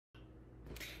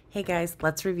Hey guys,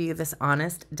 let's review this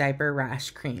Honest Diaper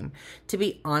Rash Cream. To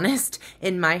be honest,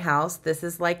 in my house, this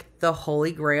is like the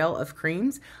holy grail of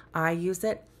creams. I use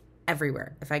it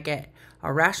everywhere. If I get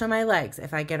a rash on my legs,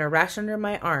 if I get a rash under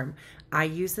my arm, I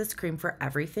use this cream for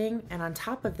everything. And on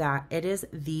top of that, it is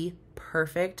the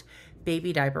perfect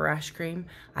baby diaper rash cream.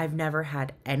 I've never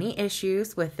had any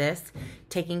issues with this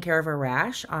taking care of a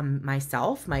rash on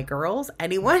myself, my girls,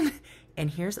 anyone. And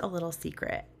here's a little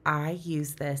secret. I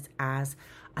use this as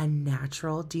a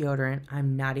natural deodorant.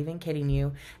 I'm not even kidding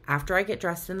you. After I get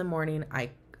dressed in the morning, I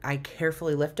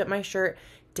carefully lift up my shirt,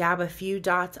 dab a few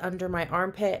dots under my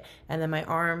armpit, and then my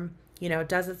arm,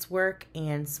 does its work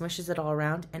and swishes it all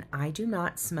around. And I do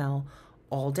not smell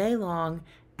all day long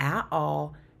at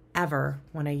all, ever,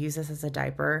 when I use this as a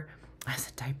deodorant.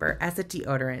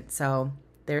 So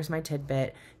there's my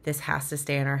tidbit. This has to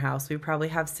stay in our house. We probably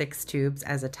have 6 tubes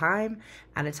at a time.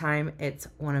 It's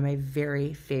one of my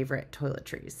very favorite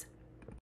toiletries.